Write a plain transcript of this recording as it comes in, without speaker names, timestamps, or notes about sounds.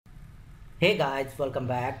Hey guys, welcome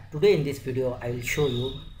back. Today in this video I will show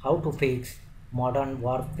you how to fix modern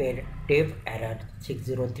warfare tape error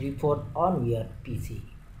 6034 on your PC.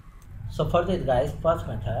 So for this guys, first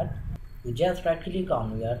method, you just right click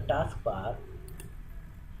on your taskbar,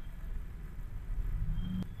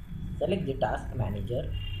 select the task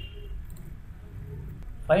manager,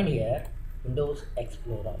 find here Windows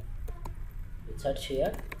Explorer. You search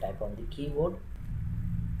here, type on the keyboard,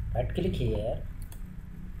 right click here,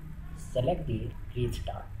 select the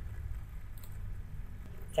restart.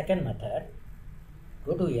 Second method,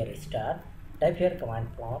 go to your start, type here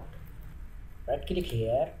command prompt, right click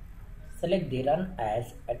here, select the run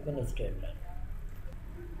as administrator.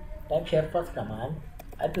 Type here first command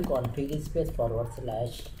ipconfig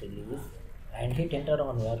 /release and hit enter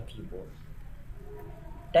on your keyboard.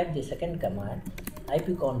 Type the second command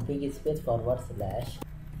ipconfig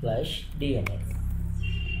 /flush DNS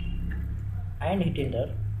and hit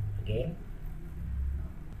enter again.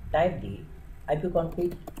 Type the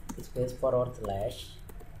ipconfig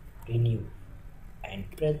 /renew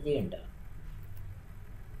and press the enter.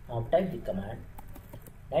 Now type the command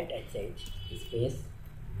netsh int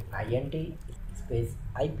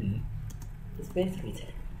ip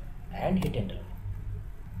reset and hit enter.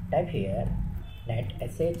 Type here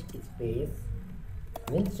netsh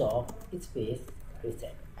winsoft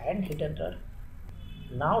reset and hit enter.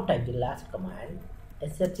 Now type the last command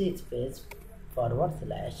 /scan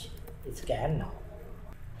now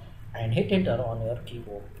and hit enter on your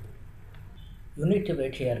keyboard. You need to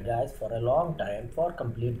wait here guys for a long time for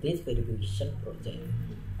complete this verification process.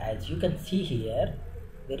 As you can see here,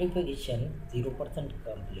 verification 0%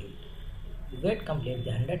 complete. You wait complete the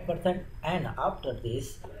 100% and after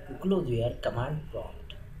this you close your command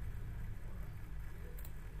prompt.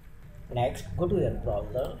 Next, go to your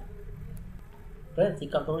browser, press the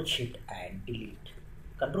Ctrl Shift and delete.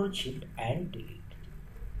 Ctrl Shift and delete.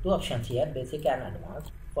 Two options here, basic and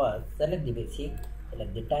advanced. First, select the basic,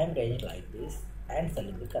 select the time range like this and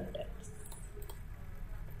select the contents.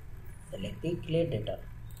 Select the clear data.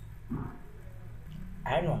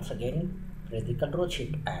 And once again, press the Ctrl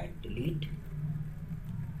Shift and delete.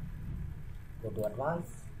 Go to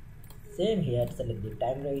advanced. Same here, select the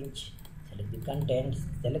time range, select the contents,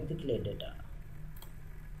 select the clear data.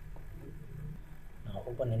 Now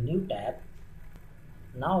open a new tab.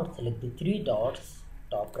 Now select the three dots,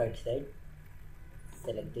 top right side.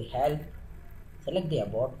 Select the help, select the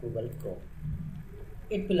about Google Chrome.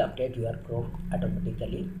 It will update your Chrome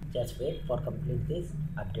automatically. Just wait for complete this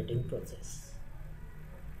updating process.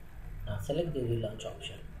 Now select the relaunch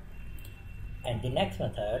option. And the next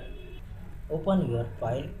method, open your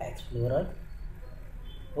file explorer,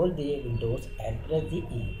 hold the Windows and press the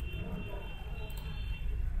E.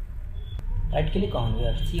 Right click on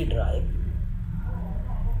your C drive,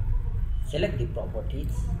 select the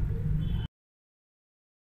properties,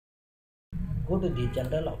 go to the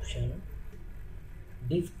general option,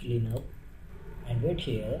 disk cleanup and wait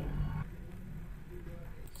here,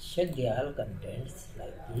 check the all contents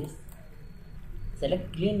like this,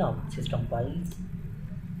 select clean out system files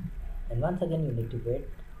and once again you need to wait,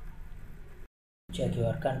 check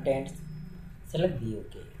your contents, select the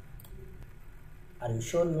OK. Are you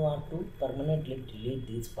sure you want to permanently delete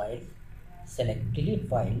these files? Select delete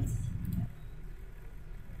files.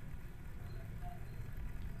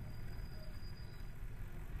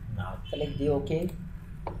 Now select the OK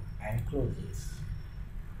and close this.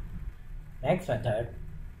 Next method,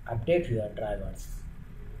 update your drivers.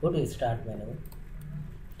 Go to start menu,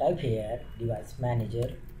 type here device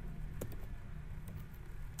manager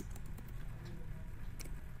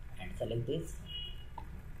and select this.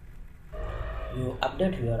 You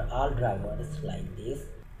update your all drivers like this.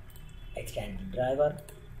 Extend the driver,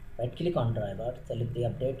 right click on driver, select the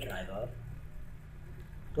update driver.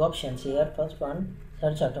 Two options here, first one,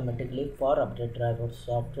 search automatically for update driver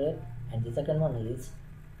software and the second one is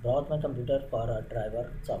browse my computer for a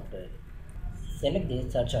driver software. Select the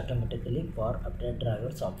search automatically for update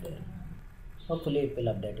driver software. Hopefully it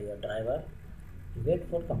will update your driver. Wait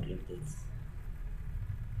for complete this.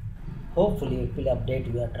 Hopefully it will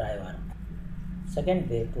update your driver. Second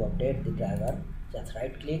way to update the driver, just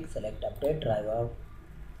right click, select update driver,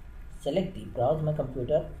 select the browse my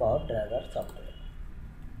computer for driver software.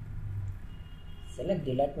 Select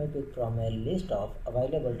the let me pick from a list of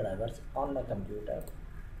available drivers on my computer.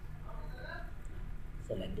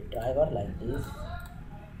 Select the driver like this,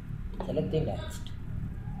 select the next.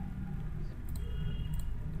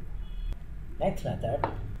 Next method,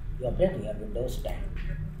 you update your Windows 10.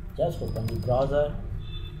 Just open the browser,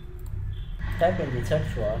 type in the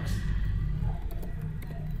search box,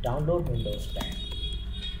 download Windows 10.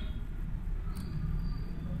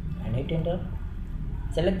 hit enter.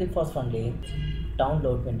 Select the first one link,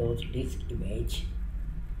 download Windows disk image.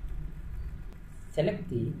 Select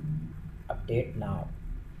the update now.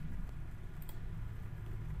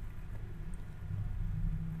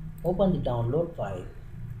 Open the download file.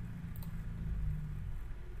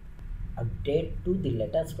 Update to the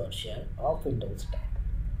latest version of Windows 10.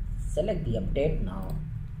 Select the update now.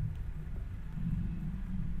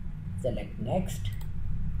 Select next.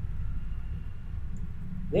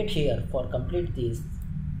 Wait here for complete this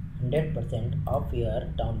 100% of your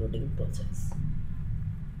downloading process.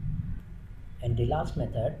 And the last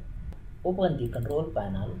method, open the control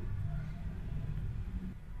panel.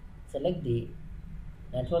 Select the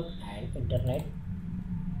network and internet.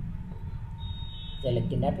 Select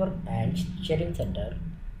the network and sharing center.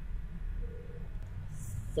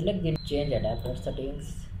 Select the change adapter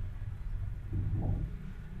settings.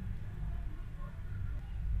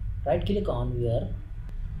 Right click on where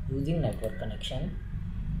using network connection.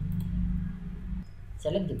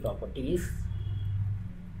 Select the properties.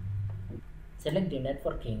 Select the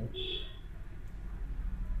networking.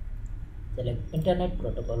 Select internet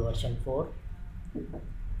protocol version 4.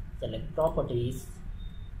 Select properties.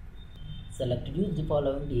 Select use the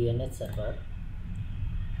following DNS server.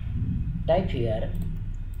 Type here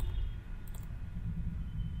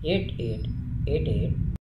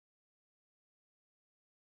 8888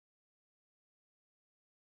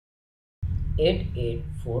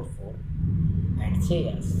 8844 and say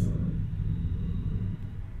yes.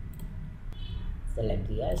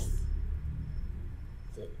 Select yes.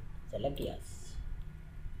 Select yes.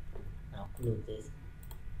 Now close this.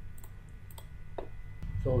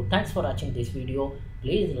 So thanks for watching this video.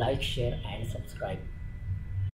 Please like, share and subscribe.